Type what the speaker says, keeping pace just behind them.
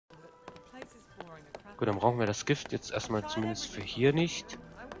Gut, dann brauchen wir das Gift jetzt erstmal zumindest für hier nicht.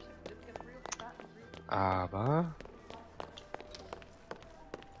 Aber...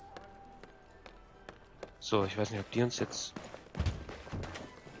 So, ich weiß nicht, ob die uns jetzt...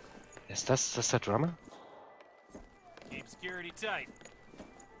 Ist das der Drummer?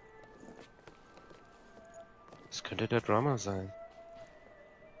 Das könnte der Drummer sein.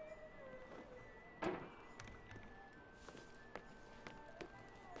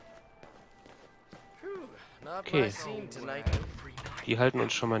 Okay. Die halten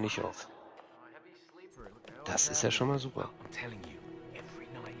uns schon mal nicht auf. Das ist ja schon mal super.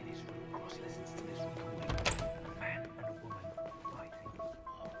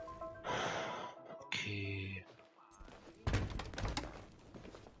 Okay.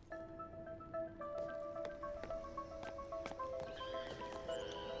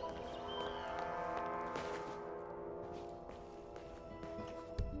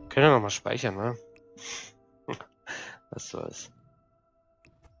 Können wir noch mal speichern, ne? Was soll's.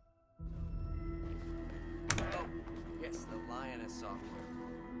 Yes, the Lioness software.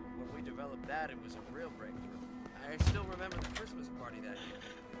 When we developed that, it was a real breakthrough. I still remember the Christmas party that year.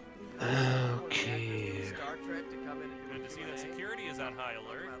 Okay. Star Trek to come in and Good to see that security is on high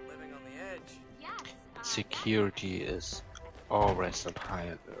alert. about living on the edge. Security is always on high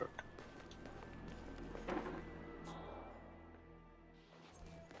alert.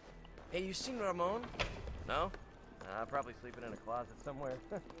 Hey, you seen Ramon? No? Probably sleeping in a closet somewhere.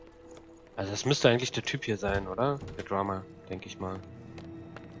 Also das müsste eigentlich der Typ hier sein, oder? Der Drummer, denke ich mal.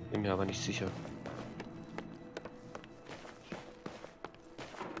 Bin mir aber nicht sicher.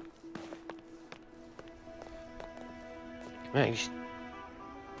 Ja, eigentlich...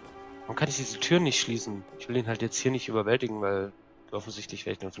 Warum kann ich diese Tür nicht schließen? Ich will ihn halt jetzt hier nicht überwältigen, weil offensichtlich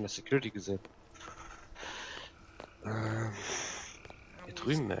werde ich nur von der Security gesehen. Hier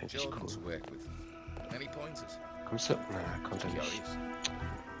drüben wäre eigentlich cool. Kommst du? Na, kommt er nicht.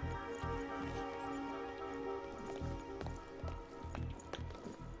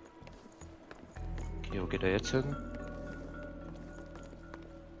 Okay, wo geht er jetzt hin?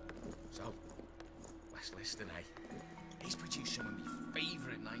 So, last listen, eh? He's produced some of my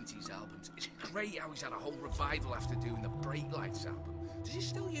favourite 90s albums. It's great how he's had a whole revival after doing the Break Lights album. Does he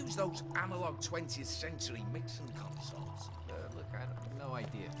still use those analog 20th century mixing consoles? Look, I have no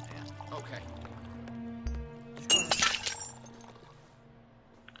idea, man. Okay.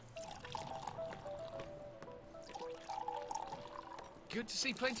 Good to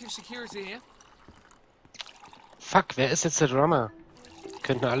see plenty of security here. Fuck, wer ist jetzt der Drummer?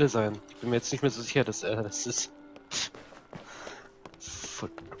 Könnten alle sein. Ich bin mir jetzt nicht mehr so sicher, dass er das ist.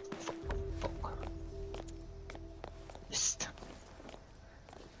 Fuck. Mist.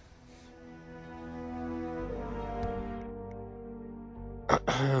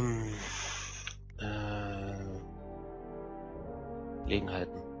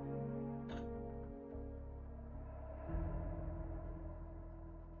 Gelegenheiten.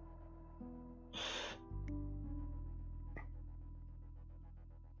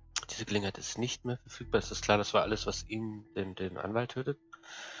 Diese Gelegenheit ist nicht mehr verfügbar. Es ist klar, das war alles, was ihn, den Anwalt tötet.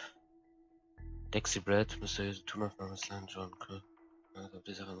 Dexy Brad, mysteriöse Tonaufnahme des kleinen John Kirk. Also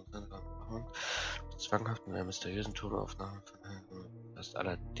diese zwanghaft mit einer mysteriösen Tonaufnahme von fast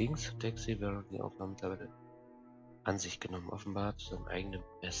allerdings hat Dexy während die Aufnahme mittlerweile an sich genommen, offenbar zu seinem eigenen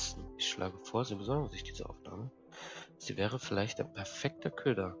Besten. Ich schlage vor, Sie besorgen sich diese Aufnahme. Sie wäre vielleicht ein perfekter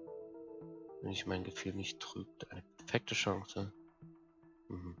Köder, wenn ich mein Gefühl nicht trübt. Eine perfekte Chance.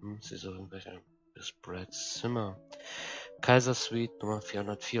 Sie sollen gleich das Brads Zimmer. Kaiser Suite Nummer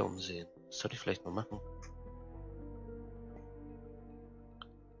 404 umsehen. Das sollte ich vielleicht mal machen.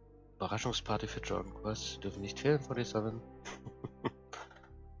 Überraschungsparty für John Quest. Dürfen nicht fehlen vor dieser Seven.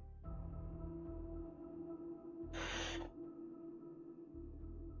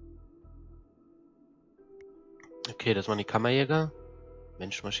 Okay, das waren die Kammerjäger.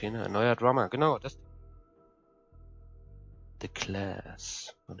 Mensch, Maschine, ein neuer Drummer. Genau, das. The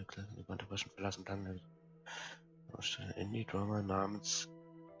Class. Von der Class, die Unterbrechung verlassen dann. Ein Indie-Drummer namens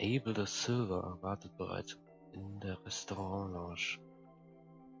Abel the Silver wartet bereits in der Restaurant-Lounge.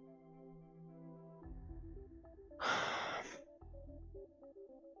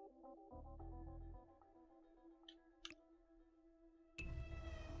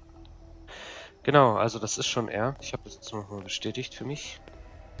 Genau, also das ist schon er. Ich habe das jetzt nochmal bestätigt für mich.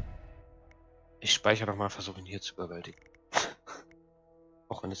 Ich speichere nochmal, versuche ihn hier zu überwältigen.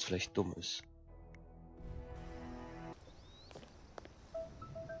 Auch wenn es vielleicht dumm ist.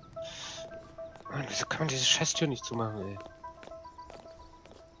 Mann, wieso kann man diese Scheißtür nicht zumachen, ey?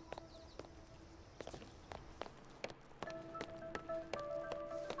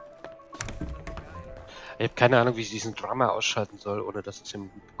 Ich habe keine Ahnung, wie ich diesen Drama ausschalten soll, ohne dass es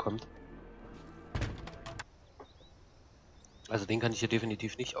jemand mitbekommt. Also den kann ich hier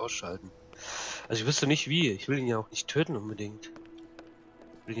definitiv nicht ausschalten. Also ich wüsste nicht wie. Ich will ihn ja auch nicht töten unbedingt.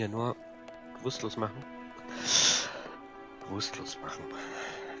 Ich will ihn ja nur bewusstlos machen. Bewusstlos machen.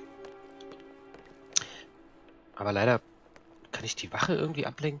 Aber leider kann ich die Wache irgendwie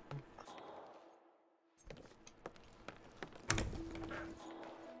ablenken.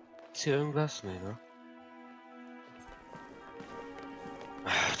 Ist hier irgendwas? Nee, ne?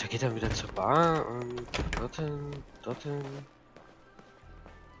 Der geht dann wieder zur Bar und dorthin.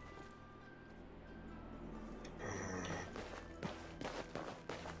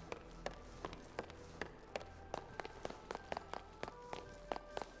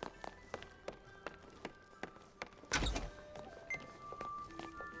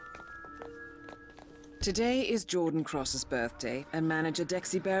 Today is Jordan Cross's birthday, and manager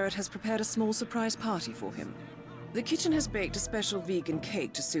Dexy Barrett has prepared a small surprise party for him. The kitchen has baked a special vegan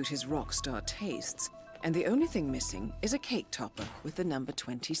cake to suit his rock star tastes, and the only thing missing is a cake topper with the number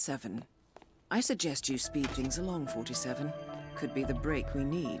 27. I suggest you speed things along, 47. Could be the break we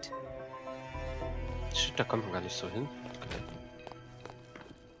need. Shit, da kommt man gar nicht so hin.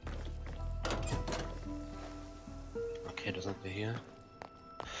 Okay, da sind wir hier.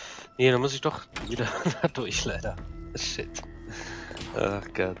 Nee, da muss ich doch wieder da durch, leider. Shit. Ach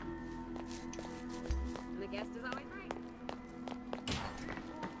Gott.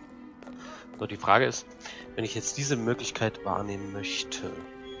 So, die Frage ist, wenn ich jetzt diese Möglichkeit wahrnehmen möchte.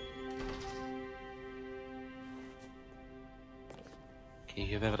 Okay,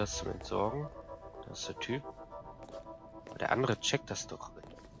 hier wäre das zum Entsorgen. Das ist der Typ. Der andere checkt das doch.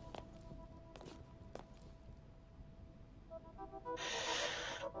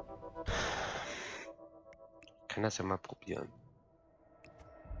 Ich kann das ja mal probieren.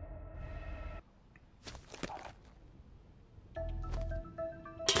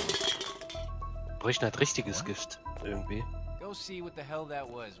 Bräuchten halt richtiges Gift irgendwie. Go see what the hell that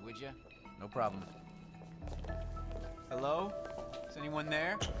was, would you? No problem. Hello? Is anyone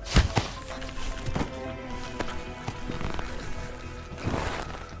there?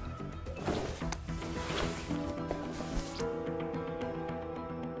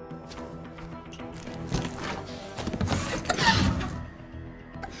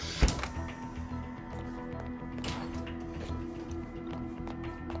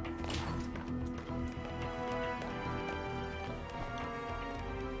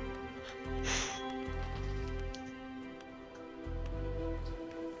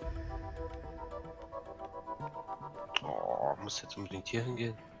 Oh, muss jetzt unbedingt hier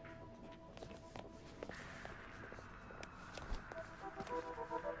hingehen.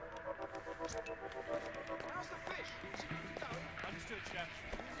 Understood, Chef.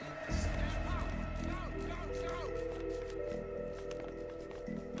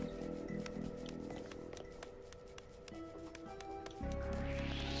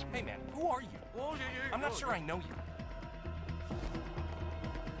 Hey man, who are you? I'm not sure I know you.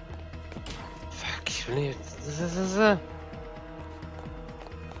 Fuck, ich will nicht.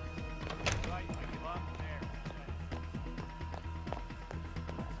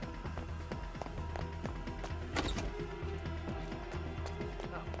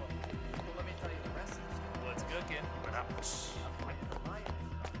 Let's go, kid.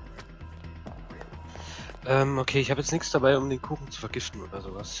 Okay, ich habe jetzt nichts dabei, um den Kuchen zu vergiften oder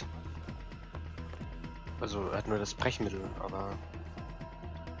sowas. Also, er hat nur das Brechmittel, aber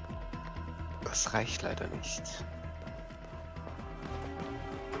das reicht leider nicht.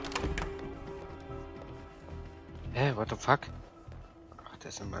 Hä, what the fuck? Ach, der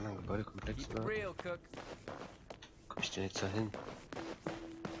ist in einem anderen Gebäudekomplex, oder? Real cook. Komm ich denn jetzt da hin?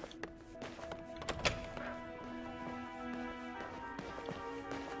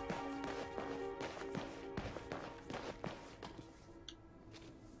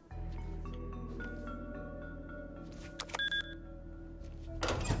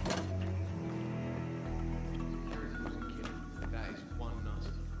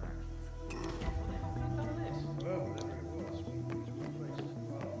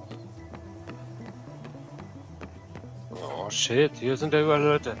 Oh shit, hier sind ja überall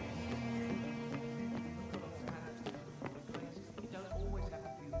Leute.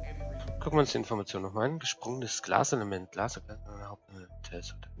 Gucken wir uns die Information nochmal an. Gesprungenes Glaselement. Hauptelement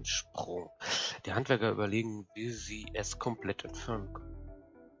ist ein Sprung. Die Handwerker überlegen, wie sie es komplett entfernen können.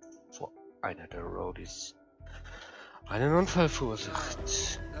 Vor einer der Roadies einen Unfall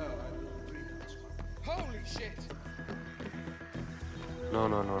verursacht. No,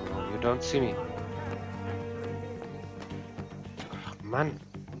 no, no, no, you don't see me. Ach, Mann.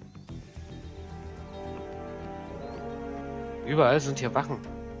 Überall sind hier Wachen.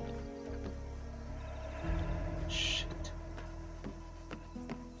 Shit.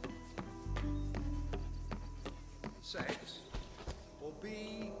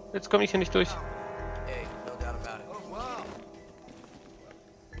 Jetzt komme ich hier nicht durch. Hey, no doubt about it. Oh, wow.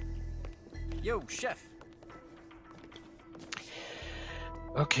 Yo, Chef.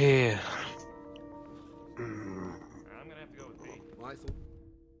 Okay.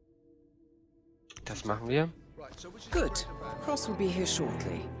 Das machen wir. Good. Cross will be here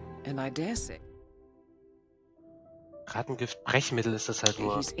shortly. And I dare say Rattengift, Brechmittel ist das halt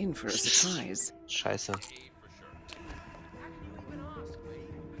nur. he's in for a surprise. Scheiße.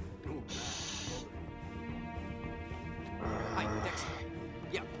 Hi, Dexter.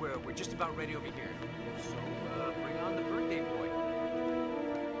 Yeah, we're just about ready over here. So, bring on the birthday boy.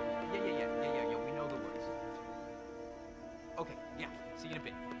 Yeah, we know the words. Okay, yeah, see you in a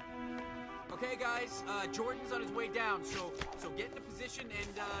bit. Okay, guys, Jordan's on his way down, so get into position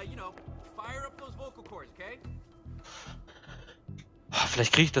and, you know, fire up those vocal cords, okay?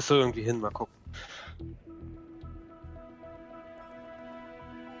 Vielleicht kriege ich das so irgendwie hin, mal gucken.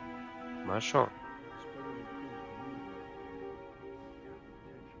 Mal schauen.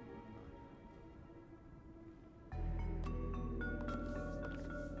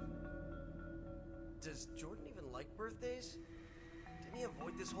 Does Jordan even like birthdays? Didn't he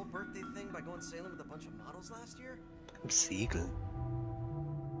avoid this whole birthday thing by going sailing with a bunch of models last year? Segel.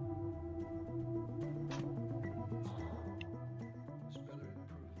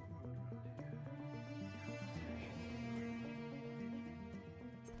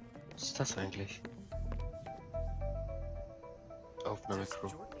 Was ist das eigentlich? Aufnahmecrew.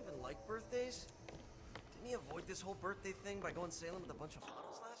 Does Jordan even like birthdays? Didn't he avoid this whole birthday thing by going sailing with a bunch of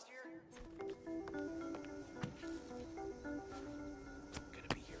models last year? Gonna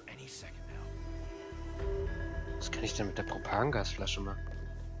be here any second now. Was kann ich denn mit der Propangasflasche machen?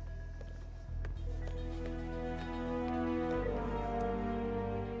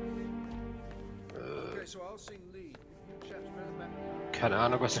 Keine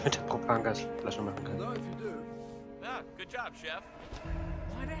Ahnung, was ich mit der Propangasflasche machen kann. Ah, good job, Chef.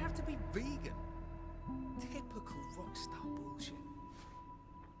 Why'd I have to be vegan? Typical rockstar bullshit.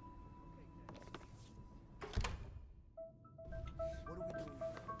 What are we doing?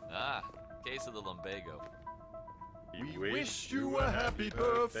 Ah, case of the lumbago. We wish you a happy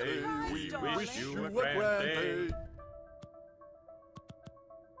birthday. We wish you a grand day.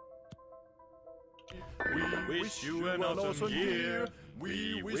 We wish you an awesome year.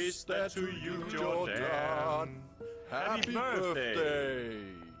 We wish that to you, Jordan. Happy birthday.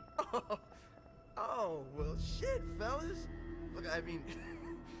 Oh, well, shit, fellas. Look, I mean,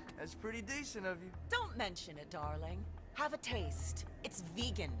 that's pretty decent of you. Don't mention it, darling. Have a taste. It's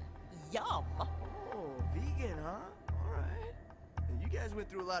vegan. Yum. Oh, vegan, huh? All right. You guys went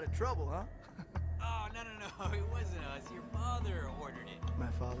through a lot of trouble, huh? Oh, no. It wasn't us. Your father ordered it. My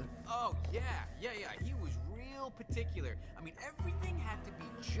father? Oh, yeah. He was real particular. I mean, everything had to be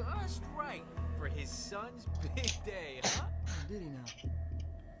just right for his son's big day, huh? Did he now?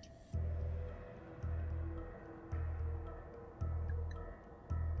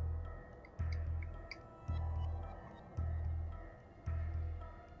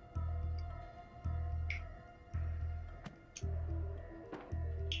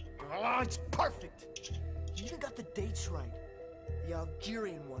 Oh, it's perfect! You even got the dates right. The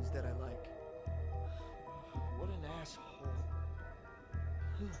Algerian ones that I like. What an asshole.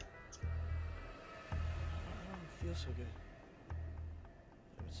 I don't feel so good.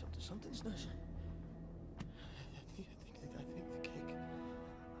 Something's not... I think the cake...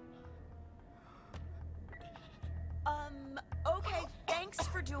 Okay, thanks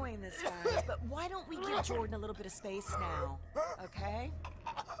for doing this, guys, but why don't we give Jordan a little bit of space now, okay?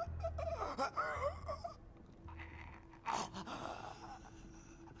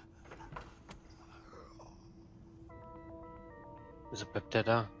 Wieso bleibt der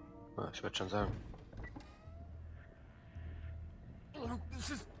da? Ah, ich würde schon sagen. This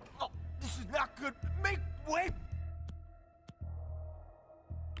is not good. Make way!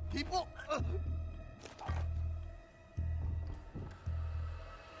 People...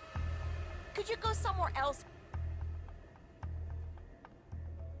 Could you go somewhere else?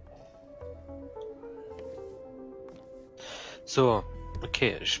 So,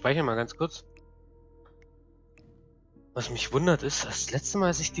 okay, ich speichere mal ganz kurz. Was mich wundert ist, das letzte Mal,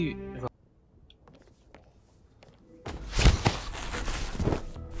 als ich die...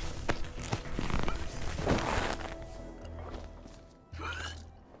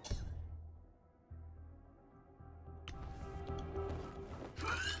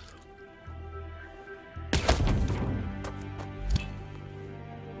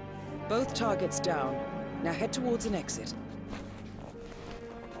 Both targets down. Now head towards an exit.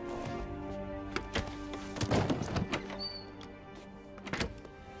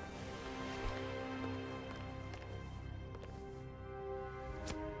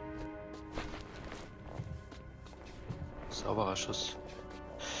 Sauberer Schuss.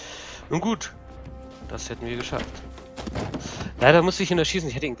 Nun gut, das hätten wir geschafft. Leider musste ich ihn erschießen.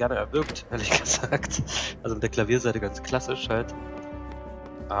 Ich hätte ihn gerne erwürgt, ehrlich gesagt. Also mit der Klavierseite ganz klassisch halt.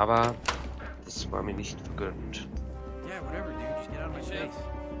 Aber das war mir nicht vergönnt.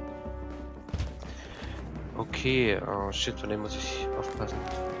 Okay, oh shit, von dem muss ich aufpassen.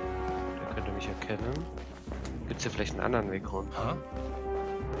 Der könnte mich erkennen. Gibt es hier vielleicht einen anderen Weg runter?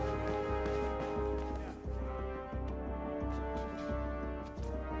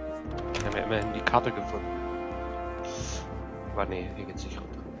 Wir haben ja immerhin die Karte gefunden. Aber nee, hier geht's nicht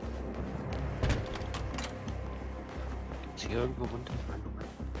runter. Geht's hier irgendwo runter?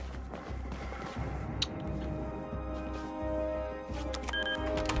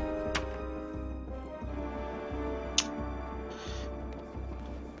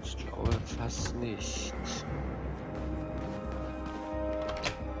 Ich glaube fast nicht.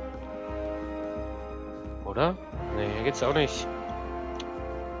 Oder? Nee, hier geht's auch nicht.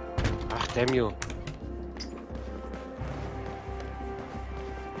 Ach, damn you.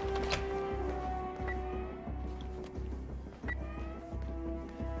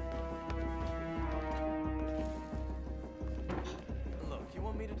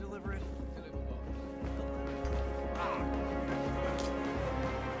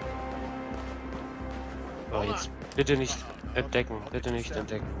 Oh, jetzt bitte nicht entdecken, bitte nicht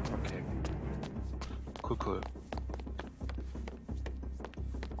entdecken. Okay. Cool, cool.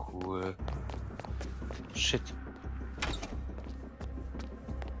 Cool. Shit.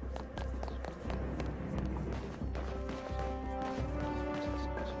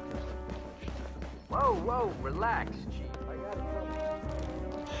 Whoa, relax, Chief.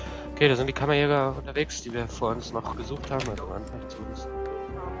 Okay, da sind die Kammerjäger unterwegs, die wir vor uns noch gesucht haben, also am Anfang zumindest.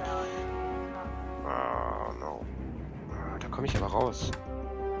 Oh no. Da komme ich aber raus.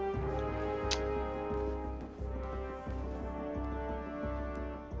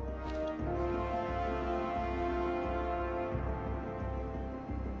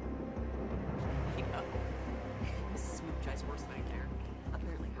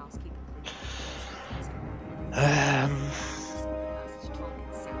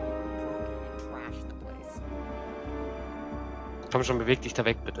 Komm schon, beweg dich da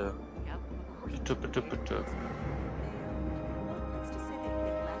weg, bitte. Bitte, bitte, bitte.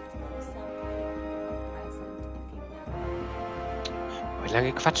 Oh, wie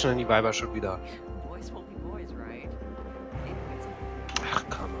lange quatschen denn die Weiber schon wieder? Ach,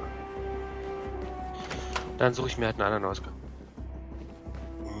 komm. Dann suche ich mir halt einen anderen Ausgang.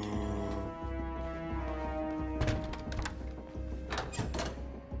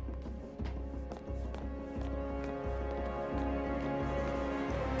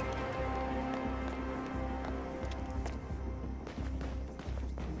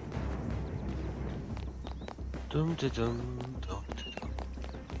 Dum, dum, dum, dum.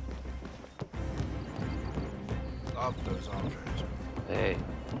 Love those entrees. Hey.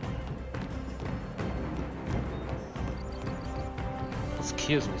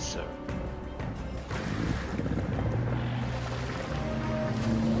 Excuse me, sir.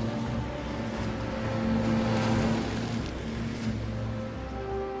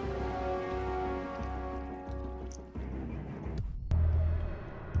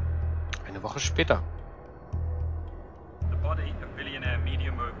 Eine Woche später.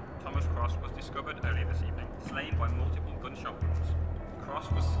 Discovered earlier this evening, slain by multiple gunshot wounds.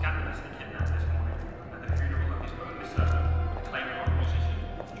 Cross was scandalously kidnapped this morning at the funeral of his only son, claiming on musician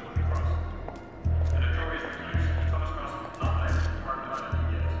Jordan Cross. The notorious recluse, Thomas Cross has not left Kragen Island in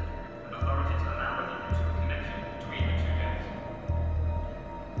years, and authorities are now looking into a connection between the two gangs.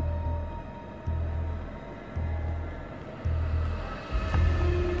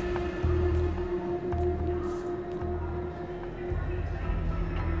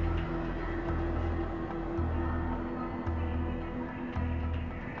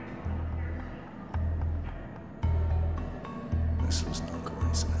 This was no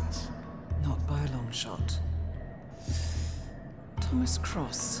coincidence. Not by a long shot. Thomas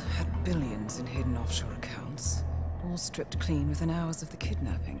Cross had billions in hidden offshore accounts, all stripped clean within hours of the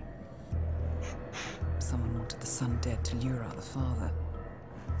kidnapping. Someone wanted the son dead to lure out the father.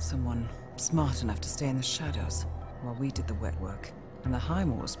 Someone smart enough to stay in the shadows while we did the wet work, and the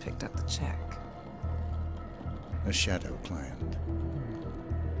Highmoors picked up the check. A shadow client.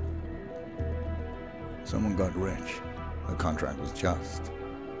 Someone got rich. The contract was just.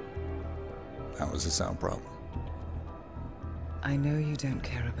 How is this our problem? I know you don't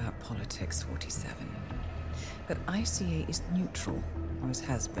care about politics, 47. But ICA is neutral, always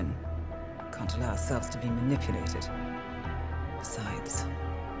has been. Can't allow ourselves to be manipulated. Besides...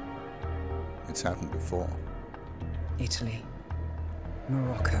 It's happened before. Italy,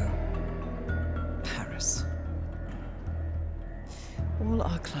 Morocco, Paris. All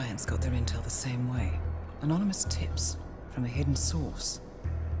our clients got their intel the same way. Anonymous tips from a hidden source.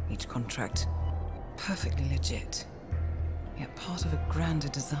 Each contract perfectly legit, yet part of a grander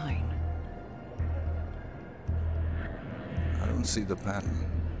design. I don't see the pattern.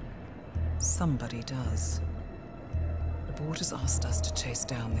 Somebody does. The board has asked us to chase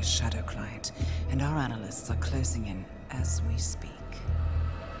down this shadow client, and our analysts are closing in as we speak.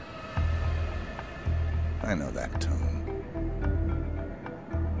 I know that tone.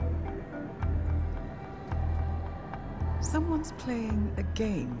 Someone's playing a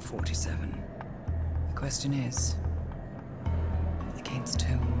game, 47. The question is, against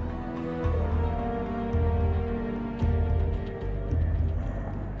whom?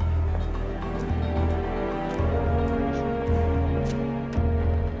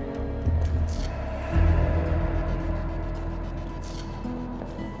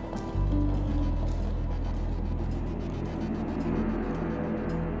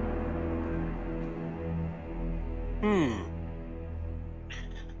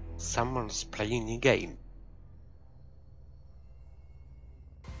 Someone's playing a game.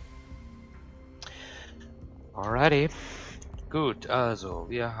 Alrighty. Gut, also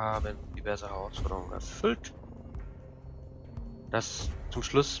wir haben diverse Herausforderungen erfüllt. Das zum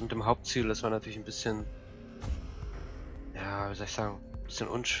Schluss mit dem Hauptziel, das war natürlich ein bisschen, ja, wie soll ich sagen, ein bisschen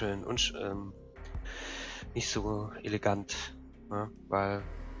unschön, nicht so elegant, ne? Weil,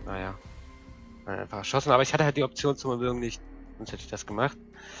 naja, einfach erschossen. Aber ich hatte halt die Option zum Erwürgen nicht, sonst hätte ich das gemacht.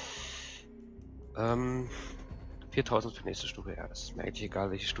 4000 für nächste Stufe, ja, das ist mir eigentlich egal,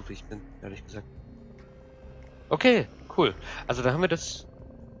 welche Stufe ich bin, ehrlich gesagt. Okay, cool. Also da haben wir das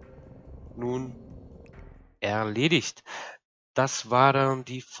nun erledigt. Das war dann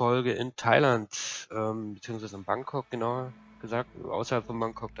die Folge in Thailand, beziehungsweise in Bangkok, genauer gesagt, außerhalb von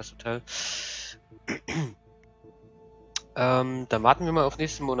Bangkok, das Hotel. Dann warten wir mal auf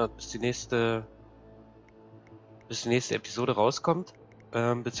nächsten Monat, bis die nächste Episode rauskommt.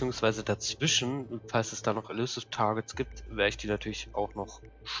 Beziehungsweise dazwischen, falls es da noch Elusive Targets gibt, werde ich die natürlich auch noch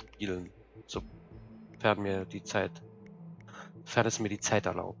spielen. Sofern es mir die Zeit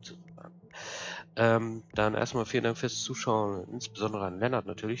erlaubt. Dann erstmal vielen Dank fürs Zuschauen, insbesondere an Lennart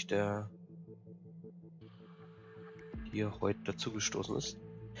natürlich, der hier heute dazugestoßen ist.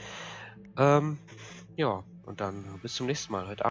 Ja, und dann bis zum nächsten Mal heute Abend.